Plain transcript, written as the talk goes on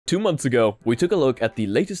2 months ago, we took a look at the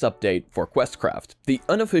latest update for Questcraft, the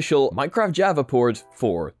unofficial Minecraft Java port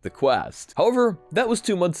for the Quest. However, that was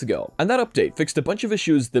 2 months ago, and that update fixed a bunch of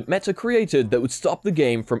issues that Meta created that would stop the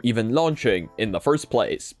game from even launching in the first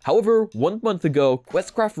place. However, 1 month ago,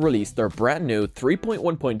 Questcraft released their brand new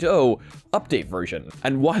 3.1.0 update version.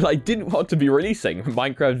 And while I didn't want to be releasing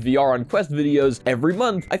Minecraft VR on Quest videos every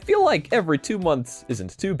month, I feel like every 2 months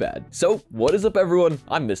isn't too bad. So, what is up everyone?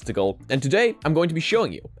 I'm Mysticle, and today I'm going to be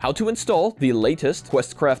showing you how to install the latest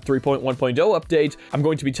Questcraft 3.1.0 update. I'm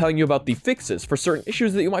going to be telling you about the fixes for certain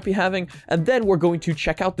issues that you might be having, and then we're going to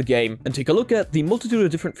check out the game and take a look at the multitude of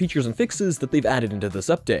different features and fixes that they've added into this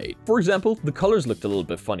update. For example, the colors looked a little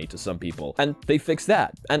bit funny to some people, and they fixed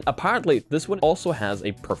that. And apparently, this one also has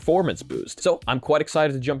a performance boost. So I'm quite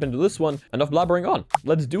excited to jump into this one. Enough blabbering on,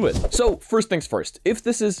 let's do it. So first things first, if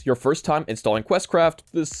this is your first time installing Questcraft,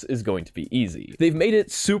 this is going to be easy. They've made it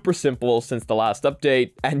super simple since the last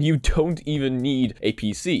update, and you don't even need a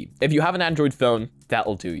PC. If you have an Android phone,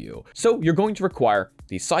 that'll do you. So you're going to require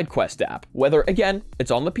the SideQuest app. Whether, again,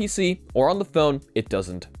 it's on the PC or on the phone, it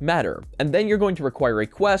doesn't matter. And then you're going to require a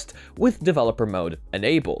Quest with developer mode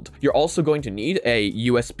enabled. You're also going to need a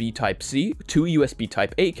USB Type-C to USB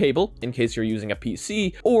Type-A cable in case you're using a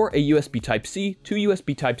PC, or a USB Type-C to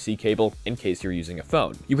USB Type-C cable in case you're using a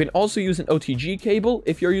phone. You can also use an OTG cable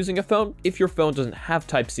if you're using a phone, if your phone doesn't have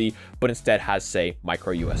Type-C, but instead has, say,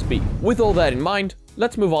 micro USB. With all that in mind,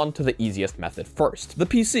 let's move on to the easiest method first, the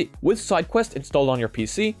PC. With SideQuest installed on your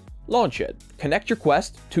PC, launch it. Connect your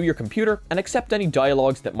Quest to your computer and accept any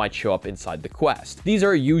dialogues that might show up inside the Quest. These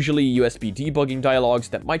are usually USB debugging dialogues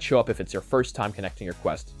that might show up if it's your first time connecting your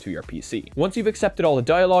Quest to your PC. Once you've accepted all the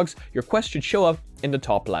dialogues, your Quest should show up in the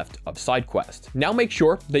top left of SideQuest. Now make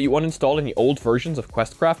sure that you uninstall any old versions of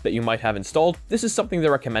Questcraft that you might have installed. This is something they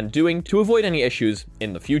recommend doing to avoid any issues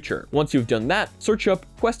in the future. Once you've done that, search up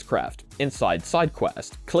Questcraft inside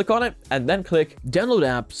SideQuest. Click on it and then click Download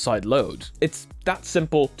App Sideload. It's that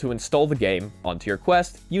simple to install the game onto your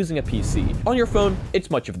Quest using a PC. On your phone,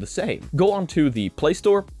 it's much of the same. Go onto the Play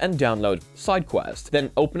Store and download SideQuest.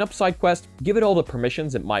 Then open up SideQuest, give it all the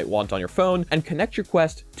permissions it might want on your phone, and connect your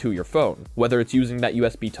Quest to your phone. Whether it's using that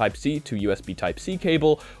USB Type-C to USB Type-C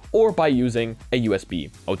cable, or by using a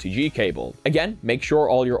USB OTG cable. Again, make sure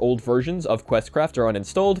all your old versions of Questcraft are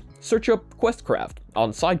uninstalled, search up Questcraft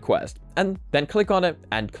on SideQuest, and then click on it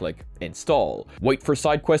and click install. Wait for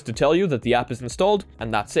SideQuest to tell you that the app is installed,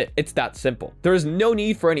 and that's it. It's that simple. There is no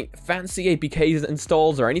need for any fancy APK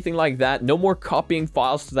installs or anything like that. No more copying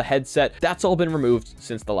files to the headset. That's all been removed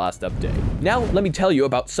since the last update. Now, let me tell you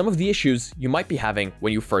about some of the issues you might be having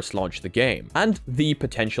when you first launch the game, and the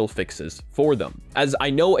potential fixes for them. As I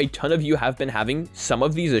know a ton of you have been having some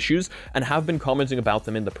of these issues and have been commenting about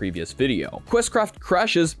them in the previous video. Questcraft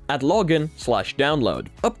crashes at login/download.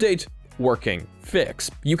 Update working. Fix.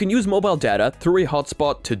 You can use mobile data through a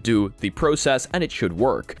hotspot to do the process, and it should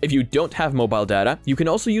work. If you don't have mobile data, you can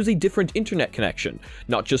also use a different internet connection,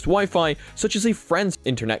 not just Wi-Fi, such as a friend's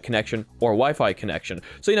internet connection or Wi-Fi connection.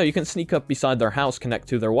 So, you can sneak up beside their house, connect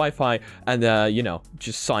to their Wi-Fi, and,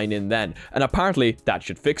 just sign in then. And apparently, that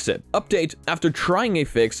should fix it. Update, after trying a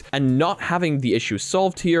fix and not having the issue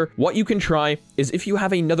solved here, what you can try is if you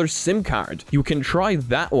have another SIM card, you can try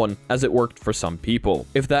that one as it worked for some people.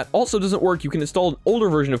 If that also doesn't work, you can install an older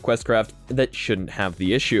version of Questcraft that shouldn't have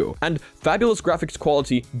the issue. And fabulous graphics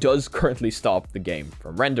quality does currently stop the game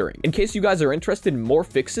from rendering. In case you guys are interested in more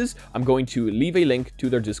fixes, I'm going to leave a link to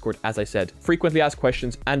their Discord. As I said, frequently asked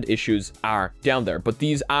questions and issues are down there, but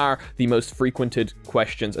these are the most frequented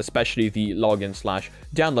questions, especially the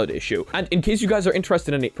login/download issue. And in case you guys are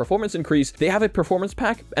interested in a performance increase, they have a performance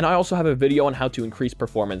pack, and I also have a video on how to increase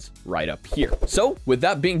performance right up here. So with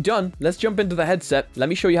that being done, let's jump into the headset. Let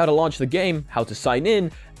me show you how to launch the game, how to sign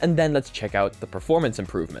in, and then let's check out the performance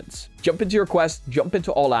improvements. Jump into your Quest, jump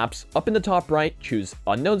into all apps, up in the top right, choose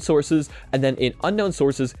unknown sources, and then in unknown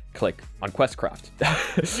sources, click on Questcraft.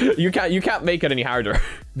 You can't make it any harder.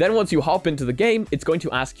 Then once you hop into the game, it's going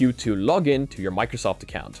to ask you to log in to your Microsoft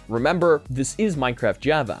account. Remember, this is Minecraft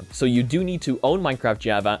Java, so you do need to own Minecraft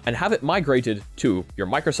Java and have it migrated to your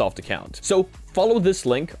Microsoft account. So follow this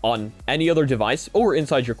link on any other device or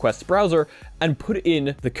inside your Quest browser and put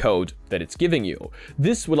in the code that it's giving you.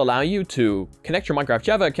 This will allow you to connect your Minecraft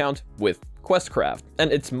Java account with Questcraft,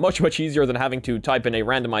 and it's much easier than having to type in a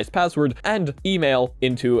randomized password and email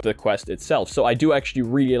into the Quest itself. So I do actually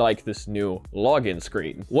really like this new login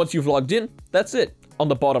screen. Once you've logged in, that's it. On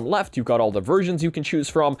the bottom left, you've got all the versions you can choose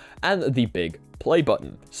from and the big play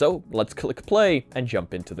button. So let's click play and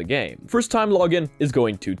jump into the game. First time login is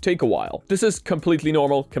going to take a while. This is completely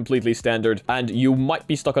normal, completely standard, and you might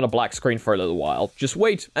be stuck on a black screen for a little while. Just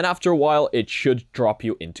wait, and after a while, it should drop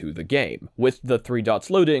you into the game with the 3 dots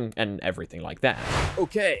loading and everything like that.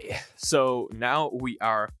 Okay, so now we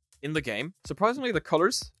are in the game. Surprisingly, the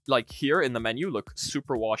colors, like here in the menu, look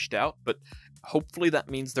super washed out, but hopefully that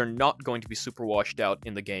means they're not going to be super washed out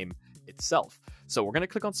in the game itself. So we're going to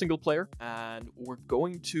click on single player, and we're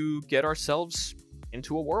going to get ourselves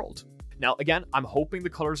into a world. Now, again, I'm hoping the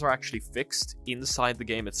colors are actually fixed inside the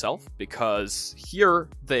game itself, because here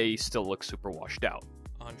they still look super washed out.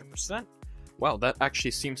 100%. Wow, that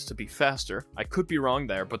actually seems to be faster. I could be wrong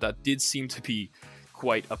there, but that did seem to be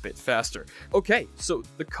quite a bit faster. Okay, so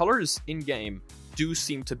the colors in-game do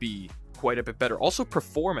seem to be quite a bit better. Also,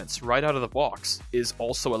 performance right out of the box is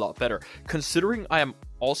also a lot better. Considering I am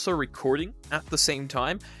also recording at the same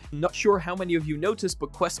time, not sure how many of you noticed,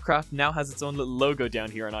 but Questcraft now has its own little logo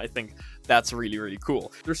down here, and I think that's really, really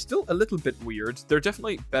cool. They're still a little bit weird. They're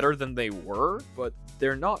definitely better than they were, but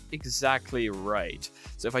they're not exactly right.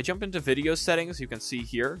 So if I jump into video settings, you can see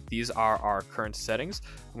here, these are our current settings.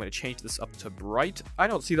 I'm going to change this up to bright. I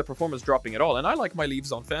don't see the performance dropping at all, and I like my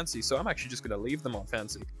leaves on fancy, so I'm actually just going to leave them on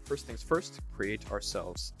fancy. First things first, create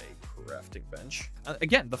ourselves a crafting bench.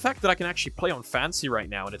 Again, the fact that I can actually play on fancy right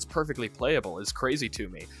now and it's perfectly playable is crazy to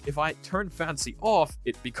me. If I turn fancy off,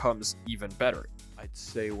 it becomes even better. I'd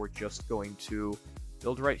say we're just going to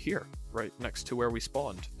build right here, right next to where we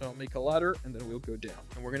spawned. I'll make a ladder, and then we'll go down.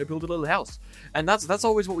 And we're going to build a little house. And that's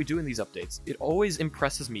always what we do in these updates. It always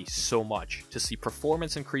impresses me so much to see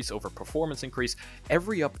performance increase over performance increase.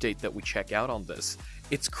 Every update that we check out on this,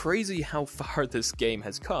 it's crazy how far this game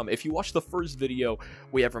has come. If you watch the first video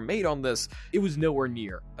we ever made on this, it was nowhere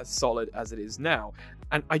near as solid as it is now.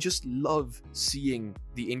 And I just love seeing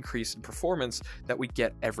the increase in performance that we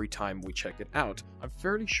get every time we check it out. I'm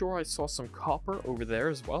fairly sure I saw some copper over there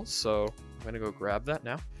as well, so I'm gonna go grab that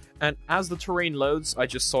now. And as the terrain loads, I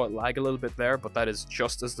just saw it lag a little bit there, but that is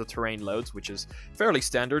just as the terrain loads, which is fairly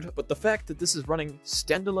standard. But the fact that this is running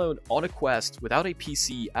standalone on a Quest without a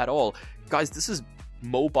PC at all, guys, this is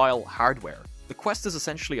mobile hardware. The Quest is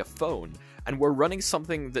essentially a phone, and we're running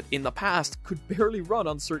something that in the past could barely run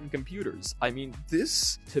on certain computers. I mean,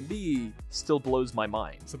 this, to me, still blows my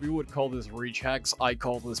mind. Some people would call this reach hacks, I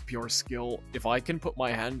call this pure skill. If I can put my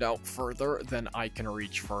hand out further, then I can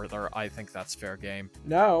reach further. I think that's fair game.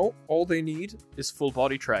 Now, all they need is full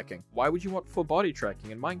body tracking. Why would you want full body tracking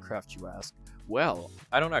in Minecraft, you ask? Well,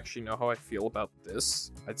 I don't actually know how I feel about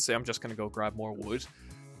this. I'd say I'm just gonna go grab more wood.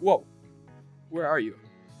 Whoa, where are you?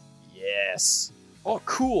 Yes. Oh,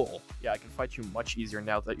 cool! Yeah, I can fight you much easier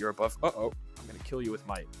now that you're above. Uh-oh. I'm gonna kill you with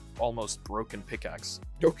my almost broken pickaxe.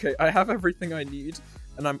 Okay, I have everything I need,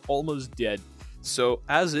 and I'm almost dead. So,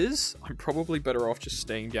 as is, I'm probably better off just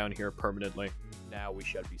staying down here permanently. Now we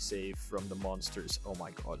shall be saved from the monsters. Oh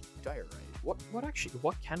my god. Diorite.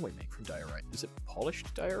 What can we make from diorite? Is it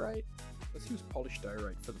polished diorite? Let's use polished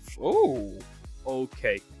diorite for the... Oh!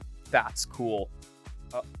 Okay. That's cool.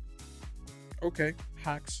 Okay,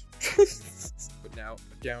 hacks. But now,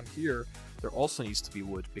 down here, there also needs to be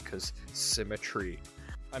wood because symmetry.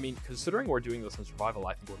 I mean, considering we're doing this in survival,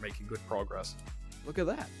 I think we're making good progress. Look at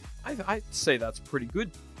that. I'd say that's pretty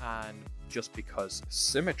good. And just because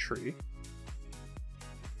symmetry...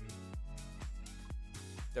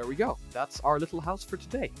 There we go. That's our little house for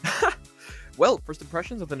today. Well, first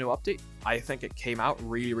impressions of the new update, I think it came out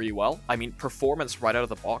really, really well. I mean, performance right out of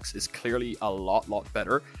the box is clearly a lot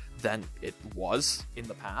better than it was in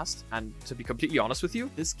the past, and to be completely honest with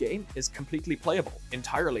you, this game is completely playable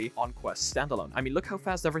entirely on Quest Standalone. I mean, look how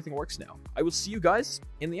fast everything works now. I will see you guys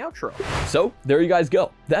in the outro. So, there you guys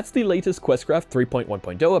go. That's the latest Questcraft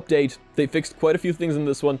 3.1.0 update. They fixed quite a few things in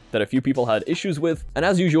this one that a few people had issues with, and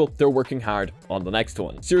as usual, they're working hard on the next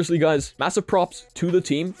one. Seriously guys, massive props to the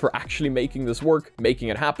team for actually making this work, making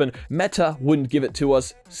it happen. Meta wouldn't give it to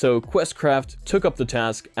us, so Questcraft took up the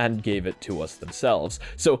task and gave it to us themselves.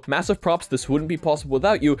 So massive props, this wouldn't be possible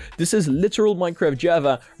without you. This is literal Minecraft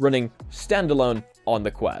Java running standalone on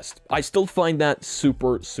the Quest. I still find that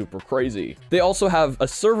super crazy. They also have a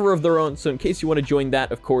server of their own, so in case you want to join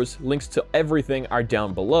that, of course, links to everything are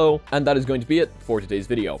down below, and that is going to be it for today's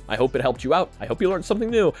video. I hope it helped you out. I hope you learned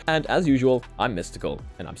something new, and as usual, I'm Mysticle,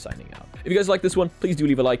 and I'm signing out. If you guys like this one, please do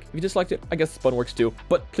leave a like. If you disliked it, I guess the fun works too,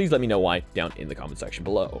 but please let me know why down in the comment section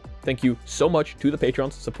below. Thank you so much to the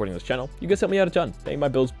patrons supporting this channel. You guys help me out a ton, paying my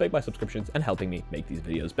bills, paying my subscriptions, and helping me make these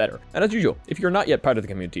videos better. And as usual, if you're not yet part of the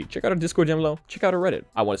community, check out our Discord down below, check out our Reddit.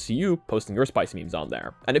 I want to see you posting your spicy memes on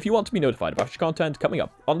there. And if you want to be notified about future content coming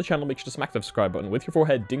up on the channel, make sure to smack the subscribe button with your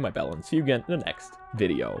forehead, ding my bell, and see you again in the next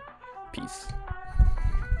video. Peace.